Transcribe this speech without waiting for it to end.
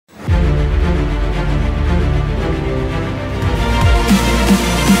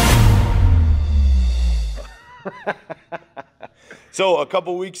So a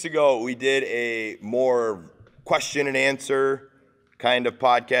couple weeks ago, we did a more question and answer kind of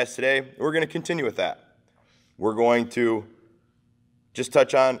podcast today. We're going to continue with that. We're going to just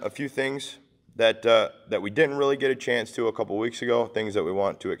touch on a few things that we didn't really get a chance to a couple weeks ago, things that we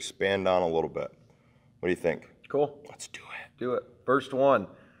want to expand on a little bit. What do you think? Cool. Let's do it. Do it. First one,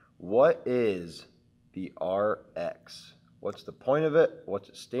 what is the RX? What's the point of it? What's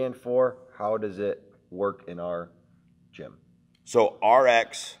it stand for? How does it work in our gym? So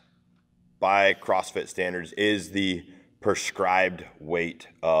RX, by CrossFit standards, is the prescribed weight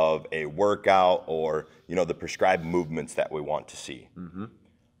of a workout or, the prescribed movements that we want to see. Mm-hmm.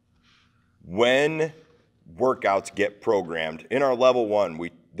 When workouts get programmed, in our level 1,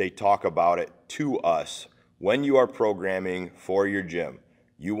 they talk about it to us. When you are programming for your gym,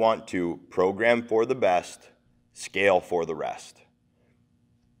 you want to program for the best, scale for the rest.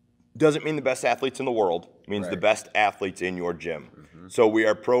 Doesn't mean the best athletes in the world. It means the best athletes in your gym. Mm-hmm. So we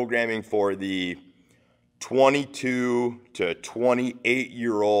are programming for the 22 to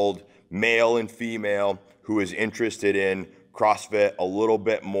 28-year-old male and female who is interested in CrossFit a little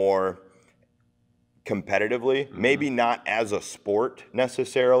bit more competitively. Mm-hmm. Maybe not as a sport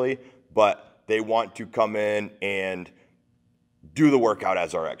necessarily, but they want to come in and do the workout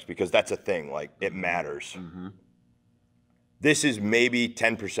as RX because that's a thing. Like, it matters. Mm-hmm. This is maybe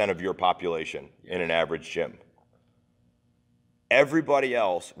 10% of your population in an average gym. Everybody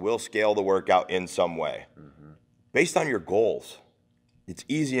else will scale the workout in some way. Mm-hmm. Based on your goals, it's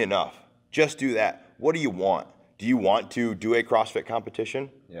easy enough. Just do that. What do you want? Do you want to do a CrossFit competition?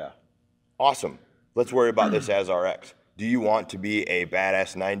 Yeah. Awesome. Let's worry about this as RX. Do you want to be a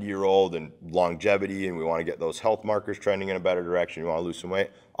badass 90-year-old and longevity, and we want to get those health markers trending in a better direction? You want to lose some weight?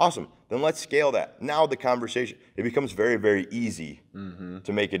 Awesome. Then let's scale that. Now the conversation, it becomes very, very easy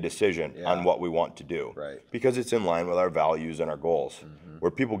to make a decision on what we want to do. Right. Because it's in line with our values and our goals. Mm-hmm.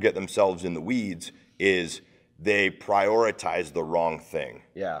 Where people get themselves in the weeds is they prioritize the wrong thing.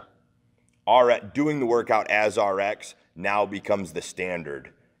 Yeah. Doing the workout as RX now becomes the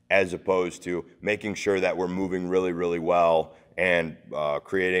standard, as opposed to making sure that we're moving really, really well and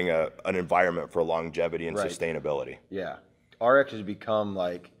creating an environment for longevity and sustainability. Yeah. RX has become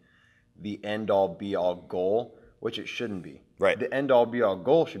like the end-all, be-all goal, which it shouldn't be. Right. The end-all, be-all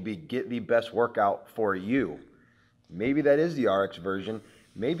goal should be get the best workout for you. Maybe that is the RX version.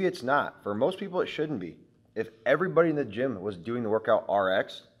 Maybe it's not. For most people, it shouldn't be. If everybody in the gym was doing the workout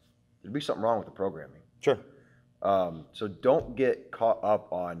RX, there'd be something wrong with the programming. Sure. So don't get caught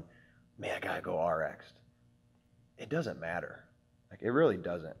up on, man, I gotta go RX. It doesn't matter. Like, it really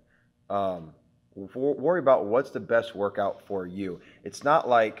doesn't. Worry about what's the best workout for you. It's not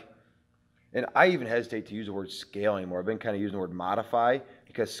like, and I even hesitate to use the word scale anymore. I've been kind of using the word modify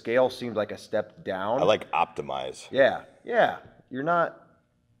because scale seems like a step down. I like optimize. Yeah. You're not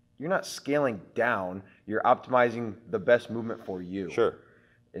scaling down. You're optimizing the best movement for you. Sure.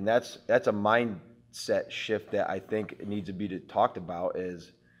 And that's a mindset shift that I think needs to be talked about.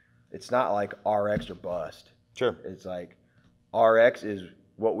 Is it's not like RX or bust. Sure. It's like RX is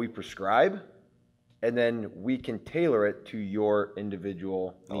what we prescribe, and then we can tailor it to your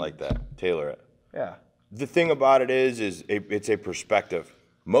individual needs. I like that. Tailor it. Yeah. The thing about it is it's a perspective.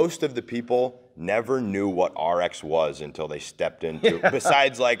 Most of the people never knew what RX was until they stepped into.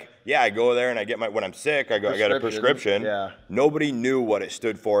 Besides, I go there and I get when I'm sick, I got a prescription. Yeah. Nobody knew what it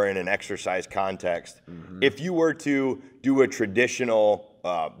stood for in an exercise context. Mm-hmm. If you were to do a traditional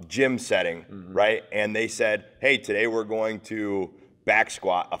gym setting, right, and they said, hey, today we're going to back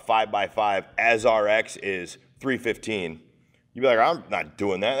squat a 5x5 as RX is 315, you'd be like, I'm not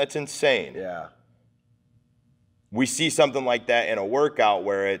doing that. That's insane. Yeah. We see something like that in a workout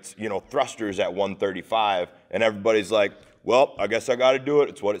where it's, thrusters at 135, and everybody's like, well, I guess I got to do it.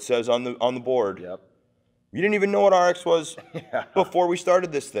 It's what it says on the board. Yep. You didn't even know what RX was before we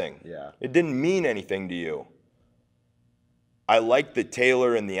started this thing. Yeah. It didn't mean anything to you. I like the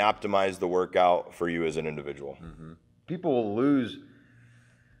tailor and the optimize the workout for you as an individual. Mm-hmm. People will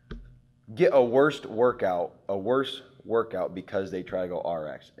get a worse workout because they try to go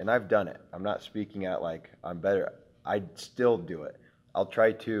RX. And I've done it. I'm not speaking at like I'm better. I still do it. I'll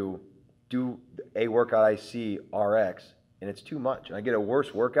try to do a workout I see RX, and it's too much. And I get a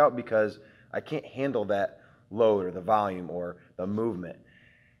worse workout because I can't handle that load or the volume or the movement.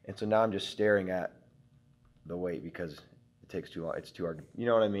 And so now I'm just staring at the weight because it takes too long. It's too hard. You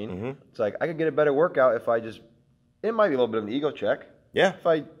know what I mean? Mm-hmm. It's like I could get a better workout if it might be a little bit of an ego check. Yeah. If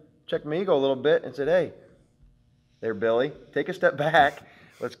I checked my ego a little bit and said, hey, there, Billy, take a step back.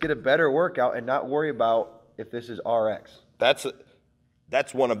 Let's get a better workout and not worry about if this is RX. That's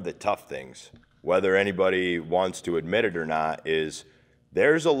one of the tough things, whether anybody wants to admit it or not, is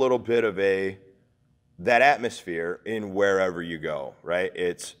there's a little bit of that atmosphere in wherever you go, right?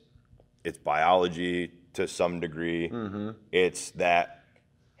 It's biology to some degree. Mm-hmm. It's that,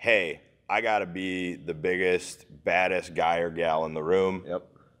 hey, I got to be the biggest, baddest guy or gal in the room. Yep.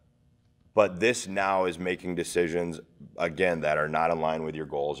 But this now is making decisions, again, that are not in line with your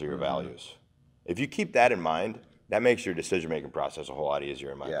goals or your values. If you keep that in mind, that makes your decision-making process a whole lot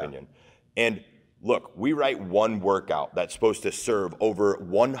easier, in my opinion. And look, we write one workout that's supposed to serve over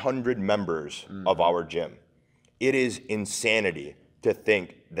 100 members of our gym. It is insanity to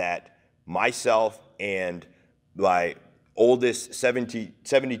think that myself and my oldest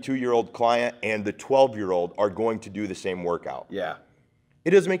 72-year-old client and the 12-year-old are going to do the same workout. Yeah.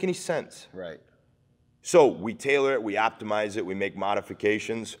 It doesn't make any sense. Right. So we tailor it, we optimize it, we make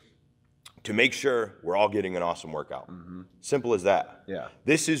modifications to make sure we're all getting an awesome workout. Simple as that. Yeah.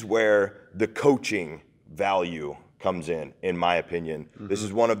 This is where the coaching value comes in my opinion. This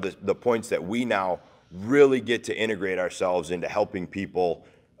is one of the points that we now really get to integrate ourselves into helping people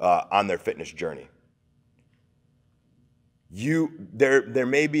on their fitness journey. There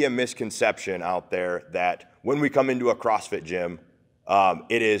may be a misconception out there that when we come into a CrossFit gym,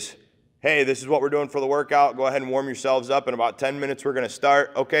 it is, hey, this is what we're doing for the workout. Go ahead and warm yourselves up. In about 10 minutes, we're going to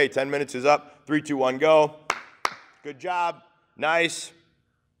start. Okay, 10 minutes is up. 3, 2, 1, go. Good job. Nice.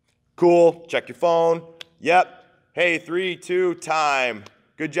 Cool. Check your phone. Yep. Hey, 3, 2, time.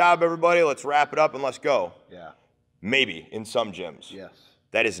 Good job, everybody. Let's wrap it up and let's go. Yeah. Maybe in some gyms. Yes.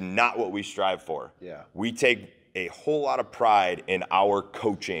 That is not what we strive for. Yeah. We take a whole lot of pride in our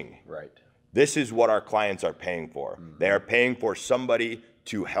coaching. Right. This is what our clients are paying for. They are paying for somebody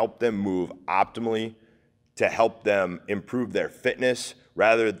to help them move optimally, to help them improve their fitness,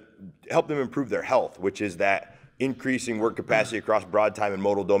 rather help them improve their health, which is that increasing work capacity across broad time and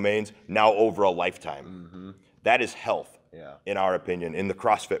modal domains now over a lifetime. That is health, in our opinion, in the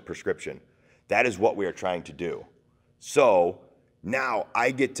CrossFit prescription. That is what we are trying to do. So now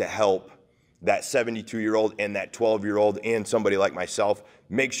I get to help that 72-year-old and that 12-year-old and somebody like myself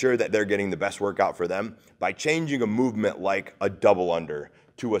make sure that they're getting the best workout for them by changing a movement like a double under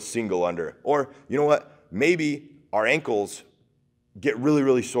to a single under. Or, you know what, maybe our ankles get really,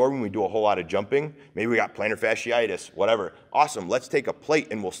 really sore when we do a whole lot of jumping. Maybe we got plantar fasciitis, whatever. Awesome, let's take a plate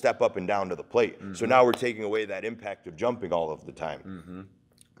and we'll step up and down to the plate. So now we're taking away that impact of jumping all of the time.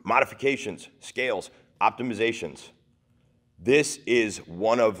 Modifications, scales, optimizations. This is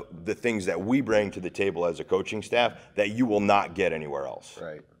one of the things that we bring to the table as a coaching staff that you will not get anywhere else.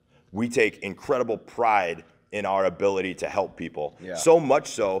 Right. We take incredible pride in our ability to help people. Yeah. So much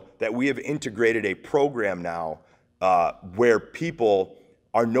so that we have integrated a program now where people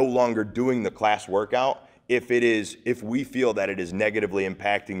are no longer doing the class workout if we feel that it is negatively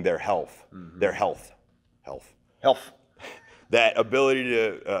impacting their health, Health. that ability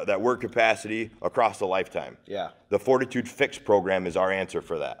to, that work capacity across a lifetime. Yeah. The Fortitude Fix program is our answer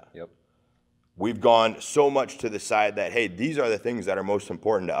for that. Yep. We've gone so much to the side that, hey, these are the things that are most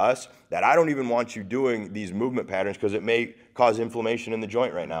important to us, that I don't even want you doing these movement patterns because it may cause inflammation in the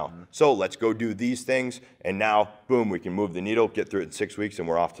joint right now. So let's go do these things, and now, boom, we can move the needle, get through it in 6 weeks, and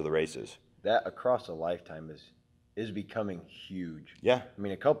we're off to the races. That across a lifetime is becoming huge. Yeah. I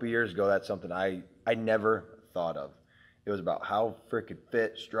mean, a couple years ago, that's something I never thought of. It was about how freaking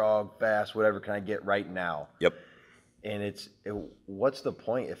fit, strong, fast, whatever can I get right now. Yep. And what's the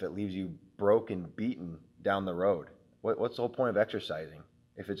point if it leaves you broken, beaten down the road? What's the whole point of exercising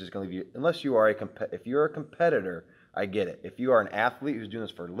if it's just going to leave you? Unless you are if you're a competitor, I get it. If you are an athlete who's doing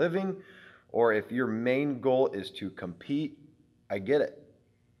this for a living, or if your main goal is to compete, I get it.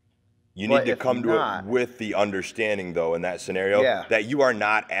 You need to come to it with the understanding, though, in that scenario, that you are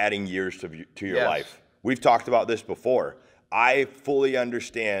not adding years to your life. We've talked about this before. I fully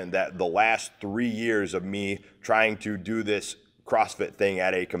understand that the last 3 years of me trying to do this CrossFit thing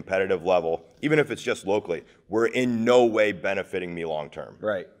at a competitive level, even if it's just locally, were in no way benefiting me long term.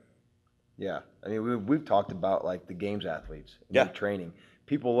 Right. Yeah. I mean, we've talked about like the games athletes and training.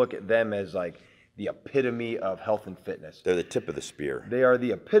 People look at them as like the epitome of health and fitness. They're the tip of the spear. They are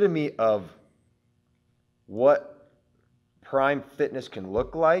the epitome of what prime fitness can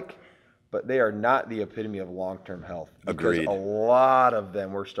look like, but they are not the epitome of long-term health. Because Agreed. a lot of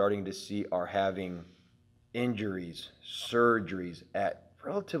them we're starting to see are having injuries, surgeries at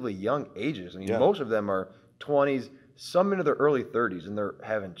relatively young ages. I mean, most of them are 20s, some into their early 30s, and they're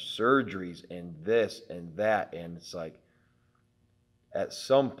having surgeries and this and that. And it's like, at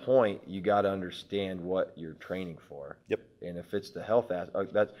some point, you got to understand what you're training for. Yep. And if it's the health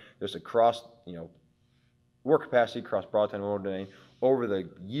aspect, there's a cross, work capacity across broad time and modal domain over the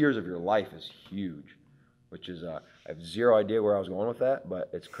years of your life is huge, which is I have zero idea where I was going with that, but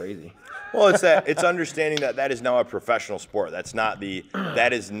it's crazy. Well, it's understanding that is now a professional sport. That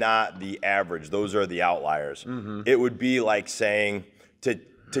is not the average. Those are the outliers. It would be like saying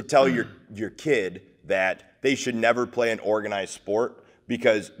to tell your kid that they should never play an organized sport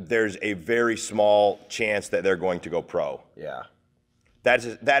because there's a very small chance that they're going to go pro. Yeah.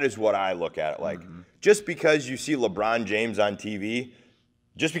 That is what I look at it like. Just because you see LeBron James on TV,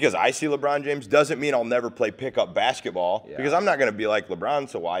 just because I see LeBron James doesn't mean I'll never play pickup basketball because I'm not going to be like LeBron,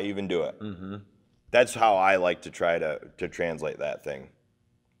 so why even do it? That's how I like to try to translate that thing.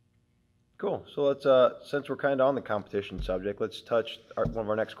 Cool. So let's, since we're kind of on the competition subject, let's touch one of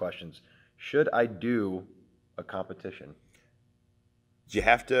our next questions. Should I do a competition? You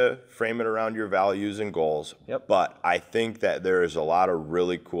have to frame it around your values and goals. Yep. But I think that there is a lot of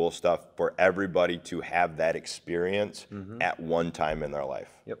really cool stuff for everybody to have that experience at one time in their life.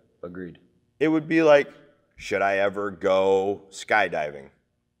 Yep. Agreed. It would be like, should I ever go skydiving?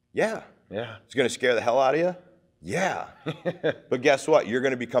 Yeah. Yeah. It's going to scare the hell out of you? Yeah. But guess what? You're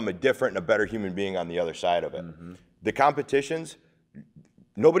going to become a different and a better human being on the other side of it. The competitions,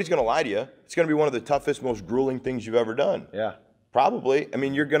 nobody's going to lie to you. It's going to be one of the toughest, most grueling things you've ever done. Yeah. Probably. I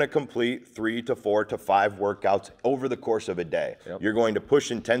mean, you're going to complete 3 to 4 to 5 workouts over the course of a day. Yep. You're going to push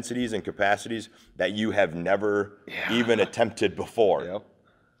intensities and capacities that you have never even attempted before. Yep.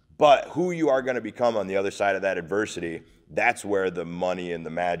 But who you are going to become on the other side of that adversity, that's where the money and the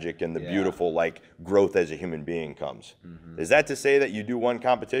magic and the beautiful like growth as a human being comes. Is that to say that you do one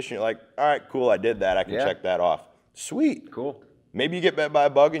competition, you're like, all right, cool, I did that. I can check that off. Sweet. Cool. Maybe you get bit by a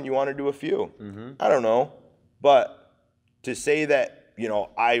bug and you want to do a few. I don't know. But to say that, you know,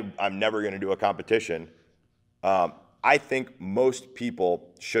 I'm never going to do a competition, I think most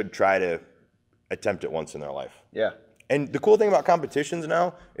people should try to attempt it once in their life. Yeah. And the cool thing about competitions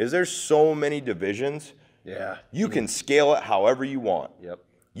now is there's so many divisions. Yeah. You can scale it however you want. Yep.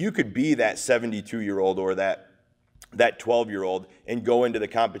 You could be that 72-year-old or that 12-year-old and go into the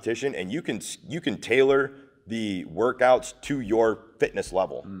competition, and you can tailor the workouts to your fitness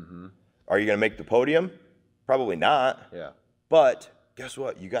level. Are you going to make the podium? Probably not. Yeah. But guess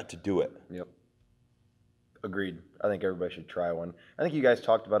what? You got to do it. Yep. Agreed. I think everybody should try one. I think you guys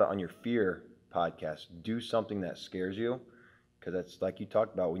talked about it on your fear podcast. Do something that scares you, because that's like you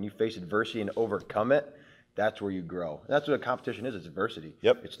talked about. When you face adversity and overcome it, that's where you grow. And that's what a competition is. It's adversity.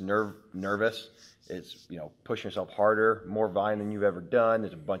 Yep. It's nervous. It's, you know, pushing yourself harder, more volume than you've ever done.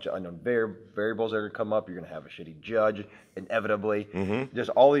 There's a bunch of unknown variables that are going to come up. You're going to have a shitty judge, inevitably. Just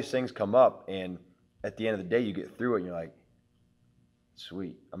all these things come up, and at the end of the day, you get through it, and you're like,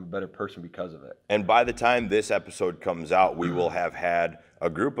 sweet, I'm a better person because of it. And by the time this episode comes out, we will have had a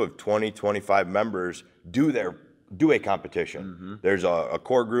group of 20, 25 members do a competition. There's a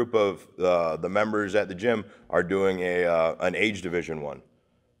core group of the members at the gym are doing an age division one.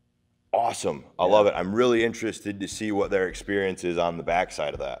 Awesome. I love it. I'm really interested to see what their experience is on the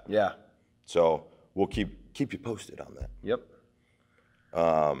backside of that. Yeah. So we'll keep you posted on that. Yep.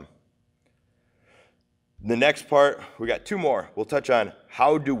 The next part, we got 2 more. We'll touch on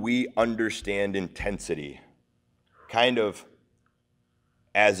how do we understand intensity, kind of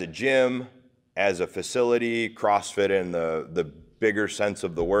as a gym, as a facility, CrossFit in the bigger sense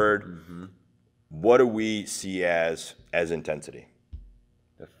of the word. What do we see as intensity?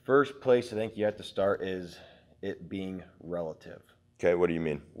 The first place I think you have to start is it being relative. Okay, what do you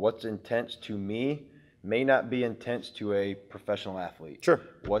mean? What's intense to me may not be intense to a professional athlete. Sure.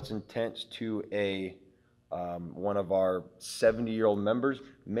 What's intense to a one of our 70-year-old members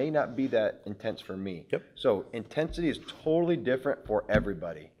may not be that intense for me. Yep. So intensity is totally different for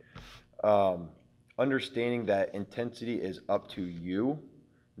everybody. Understanding that intensity is up to you,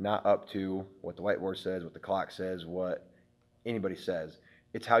 not up to what the whiteboard says, what the clock says, what anybody says.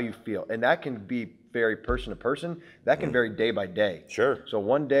 It's how you feel. And that can be very person to person. That can vary day by day. Sure. So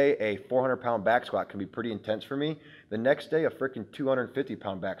one day a 400-pound back squat can be pretty intense for me. The next day a freaking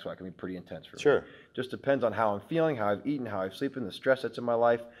 250-pound back squat can be pretty intense for me. Sure. Just depends on how I'm feeling, how I've eaten, how I've sleeping, the stress that's in my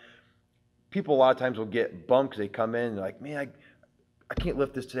life. People a lot of times will get bummed because they come in and they're like, man, I can't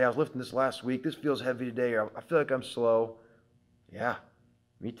lift this today. I was lifting this last week. This feels heavy today. Or I feel like I'm slow. Yeah,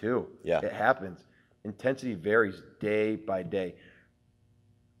 me too. Yeah. It happens. Intensity varies day by day.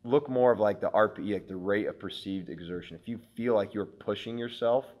 Look more of like the RPE, like the rate of perceived exertion. If you feel like you're pushing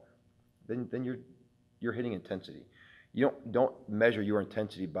yourself, then you're hitting intensity. You don't measure your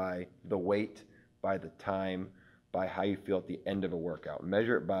intensity by the weight, by the time, by how you feel at the end of a workout.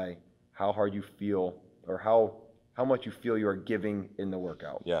 Measure it by how hard you feel or how much you feel you are giving in the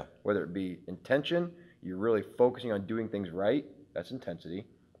workout. Yeah. Whether it be intention, you're really focusing on doing things right, that's intensity.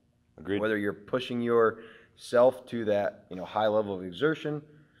 Agreed. Whether you're pushing your yourself to that, high level of exertion,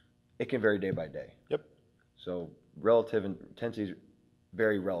 it can vary day by day. Yep. So relative intensity is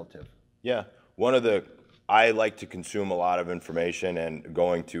very relative. Yeah. I like to consume a lot of information, and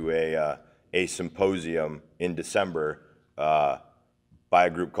going to a symposium in December by a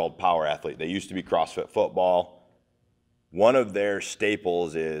group called Power Athlete. They used to be CrossFit Football. One of their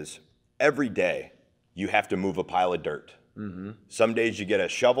staples is every day you have to move a pile of dirt. Mm-hmm. Some days you get a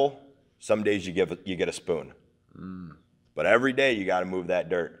shovel, some days you get a spoon. But every day you got to move that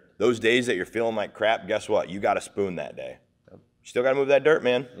dirt. Those days that you're feeling like crap, guess what? You got a spoon that day. Yep. You still got to move that dirt,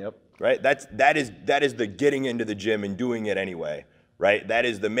 man. Yep. Right? That is the getting into the gym and doing it anyway. Right? That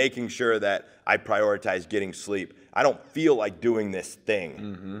is the making sure that I prioritize getting sleep. I don't feel like doing this thing.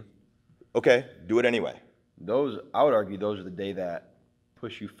 Mm-hmm. Okay, do it anyway. I would argue those are the days that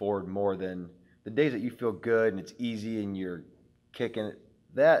push you forward more than the days that you feel good and it's easy and you're kicking it.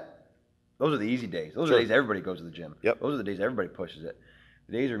 Those are the easy days. Those are the days everybody goes to the gym. Yep. Those are the days everybody pushes it.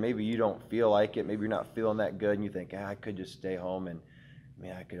 The days where maybe you don't feel like it, maybe you're not feeling that good, and you think, I could just stay home and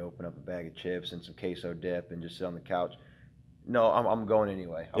I could open up a bag of chips and some queso dip and just sit on the couch. No, I'm going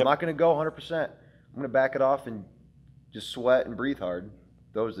anyway. I'm not going to go 100%. I'm going to back it off and just sweat and breathe hard.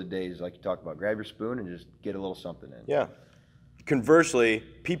 Those are the days, like you talked about. Grab your spoon and just get a little something in. Yeah. Conversely,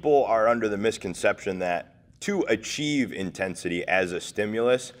 people are under the misconception that to achieve intensity as a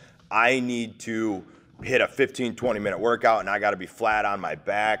stimulus, I need to hit a 15, 20-minute workout and I got to be flat on my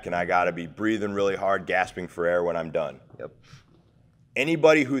back and I got to be breathing really hard, gasping for air when I'm done. Yep.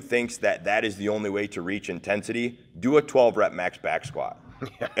 Anybody who thinks that is the only way to reach intensity, do a 12-rep max back squat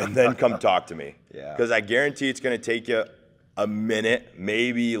and then come talk to me. Yeah. Because I guarantee it's going to take you a minute,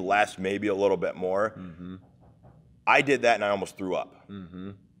 maybe less, maybe a little bit more. Mm-hmm. I did that and I almost threw up.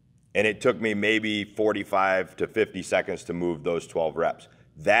 Mm-hmm. And it took me maybe 45 to 50 seconds to move those 12 reps.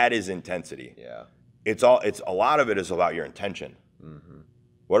 That is intensity. Yeah. It's a lot of it is about your intention. Mm-hmm.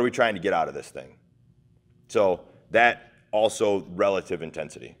 What are we trying to get out of this thing? So that also relative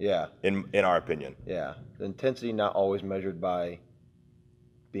intensity. Yeah. In our opinion. Yeah. The intensity not always measured by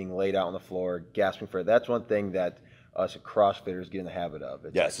being laid out on the floor, gasping for it. That's one thing that us CrossFitters get in the habit of.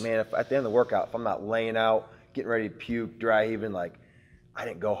 It's yes. like, man, if at the end of the workout, if I'm not laying out, getting ready to puke, dry heaving, like I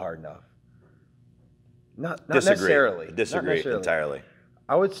didn't go hard enough. Not necessarily. Disagree entirely.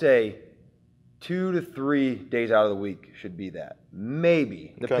 I would say 2 to 3 days out of the week should be that.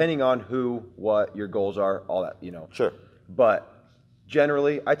 Maybe, depending on who, what your goals are, all that, Sure. But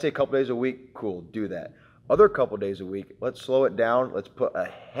generally, I'd say a couple days a week, cool, do that. Other couple days a week, let's slow it down. Let's put a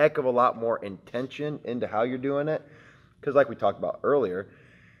heck of a lot more intention into how you're doing it. Because like we talked about earlier,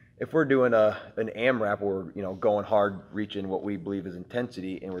 if we're doing an AMRAP where we're going hard, reaching what we believe is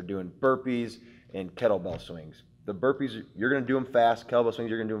intensity, and we're doing burpees and kettlebell swings. The burpees, you're going to do them fast. Kettlebell swings,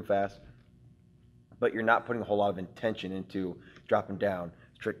 you're going to do them fast. But you're not putting a whole lot of intention into dropping down,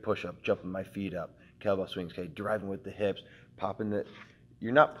 strict push-up, jumping my feet up, kettlebell swings, driving with the hips, popping the...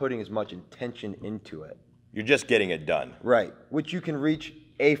 You're not putting as much intention into it. You're just getting it done. Right, which you can reach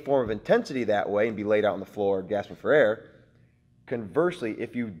a form of intensity that way and be laid out on the floor gasping for air. Conversely,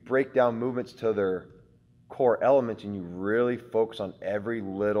 if you break down movements to their core elements and you really focus on every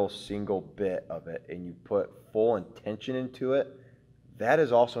little single bit of it and you put full intention into it, that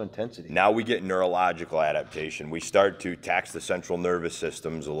is also intensity. Now we get neurological adaptation. We start to tax the central nervous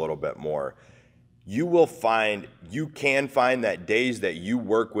systems a little bit more. You can find that days that you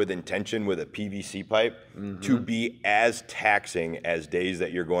work with intention with a PVC pipe to be as taxing as days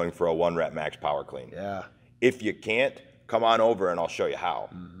that you're going for a 1-rep max power clean. Yeah. If you can't, come on over and I'll show you how.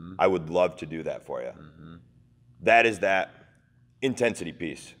 I would love to do that for you. That is that intensity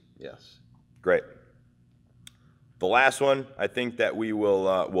piece. Yes. Great. The last one I think that we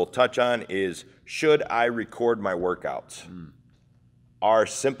will touch on is, should I record my workouts? Our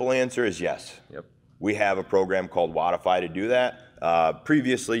simple answer is yes. Yep. We have a program called Wodify to do that.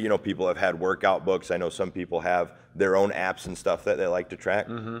 Previously, people have had workout books. I know some people have their own apps and stuff that they like to track.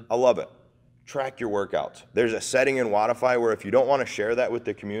 I love it. Track your workouts. There's a setting in Wodify where if you don't want to share that with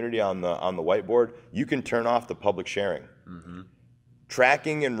the community on the whiteboard, you can turn off the public sharing.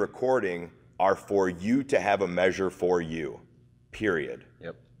 Tracking and recording are for you to have a measure for you, period.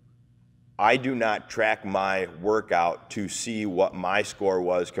 Yep. I do not track my workout to see what my score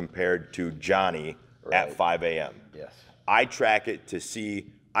was compared to Johnny at 5 a.m. Yes. I track it to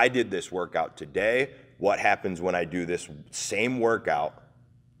see, I did this workout today. What happens when I do this same workout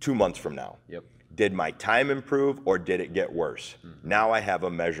 2 months from now? Yep. Did my time improve or did it get worse? Now I have a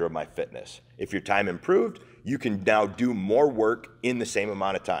measure of my fitness. If your time improved, you can now do more work in the same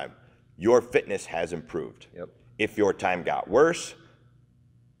amount of time. Your fitness has improved. Yep. If your time got worse,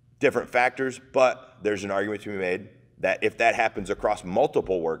 different factors, but there's an argument to be made that if that happens across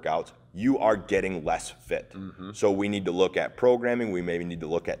multiple workouts, you are getting less fit. So we need to look at programming. We maybe need to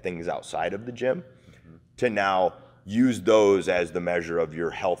look at things outside of the gym to now use those as the measure of your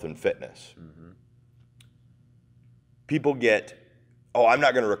health and fitness. People get, oh, I'm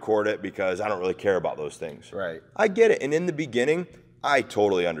not going to record it because I don't really care about those things. Right. I get it. And in the beginning, I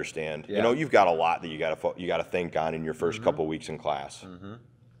totally understand. Yeah. You know, you've got a lot that you got to think on in your first couple weeks in class.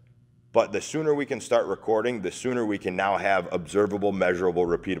 But the sooner we can start recording, the sooner we can now have observable, measurable,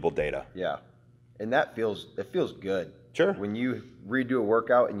 repeatable data. Yeah. And it feels good. Sure. When you redo a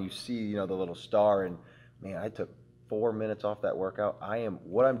workout and you see, you know, the little star and, man, I took 4 minutes off that workout.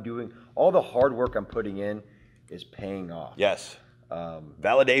 What I'm doing, all the hard work I'm putting in is paying off. Yes.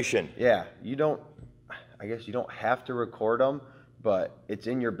 Validation. Yeah. I guess you don't have to record them, but it's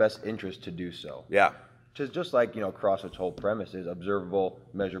in your best interest to do so. Yeah. Just like, you know, CrossFit's whole premise is observable,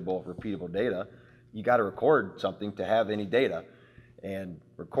 measurable, repeatable data. You got to record something to have any data. And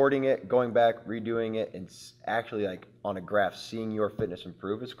recording it, going back, redoing it, and actually like on a graph, seeing your fitness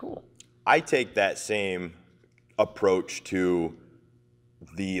improve is cool. I take that same approach to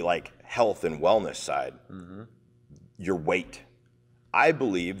the like health and wellness side. Your weight. I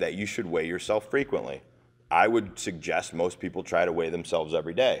believe that you should weigh yourself frequently. I would suggest most people try to weigh themselves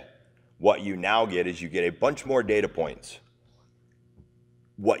every day. What you now get is you get a bunch more data points.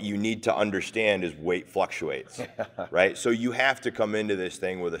 What you need to understand is weight fluctuates, right? So you have to come into this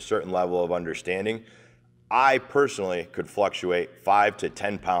thing with a certain level of understanding. I personally could fluctuate 5 to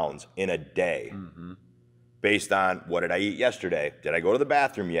 10 pounds in a day based on what did I eat yesterday? Did I go to the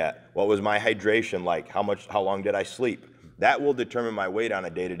bathroom yet? What was my hydration like? How long did I sleep? That will determine my weight on a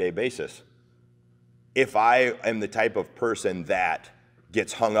day-to-day basis. If I am the type of person that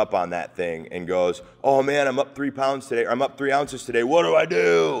gets hung up on that thing and goes, oh man, I'm up 3 pounds today, or I'm up 3 ounces today, what do I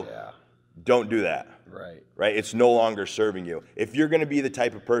do? Yeah. Don't do that. Right. It's no longer serving you. If you're gonna be the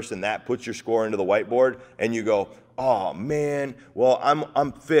type of person that puts your score into the whiteboard and you go, oh man, well,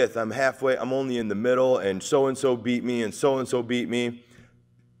 I'm fifth, I'm halfway, I'm only in the middle, and so beat me, and so beat me,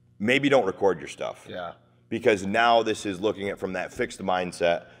 maybe don't record your stuff. Yeah. Because now this is looking at from that fixed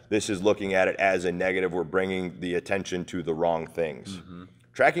mindset. This is looking at it as a negative. We're bringing the attention to the wrong things.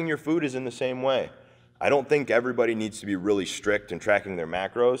 Tracking your food is in the same way. I don't think everybody needs to be really strict in tracking their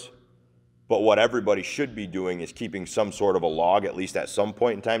macros, but what everybody should be doing is keeping some sort of a log, at least at some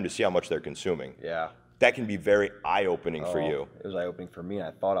point in time, to see how much they're consuming. Yeah. That can be very eye-opening for you. It was eye-opening for me, and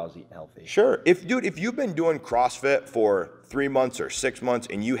I thought I was eating healthy. Sure. If you've been doing CrossFit for 3 months or 6 months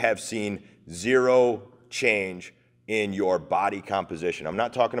and you have seen zero change in your body composition. I'm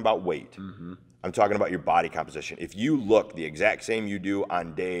not talking about weight. I'm talking about your body composition. If you look the exact same you do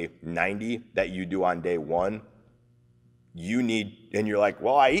on day 90 that you do on day 1, and you're like,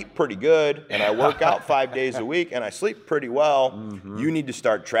 well, I eat pretty good and I work out 5 days a week and I sleep pretty well. You need to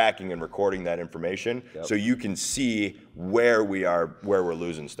start tracking and recording that information so you can see where we're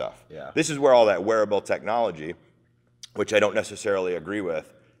losing stuff. Yeah. This is where all that wearable technology, which I don't necessarily agree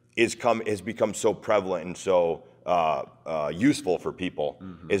with, has become so prevalent and so useful for people.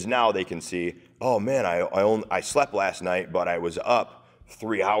 Is now they can see, oh man, I slept last night, but I was up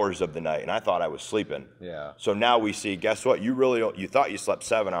 3 hours of the night and I thought I was sleeping. Yeah. So now we see, guess what? You thought you slept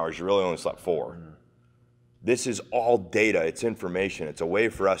 7 hours, you really only slept 4. This is all data, it's information. It's a way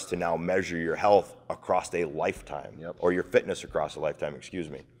for us to now measure your health across a lifetime, or your fitness across a lifetime, excuse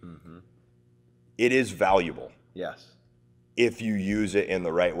me. It is valuable. Yes. If you use it in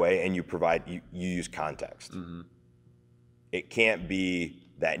the right way and you use context. It can't be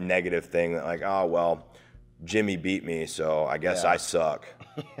that negative thing that like, oh, well, Jimmy beat me, so I guess I suck.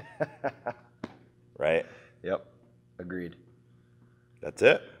 Right? Yep. Agreed. That's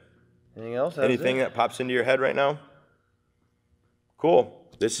it. Anything else? Anything that pops into your head right now? Cool.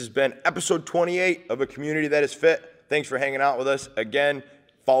 This has been episode 28 of A Community That Is Fit. Thanks for hanging out with us. Again,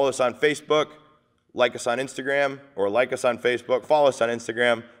 follow us on Facebook. Like us on Instagram, or like us on Facebook. Follow us on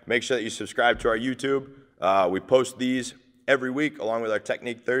Instagram. Make sure that you subscribe to our YouTube. We post these every week along with our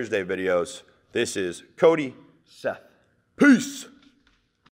Technique Thursday videos. This is Cody. Seth. Peace.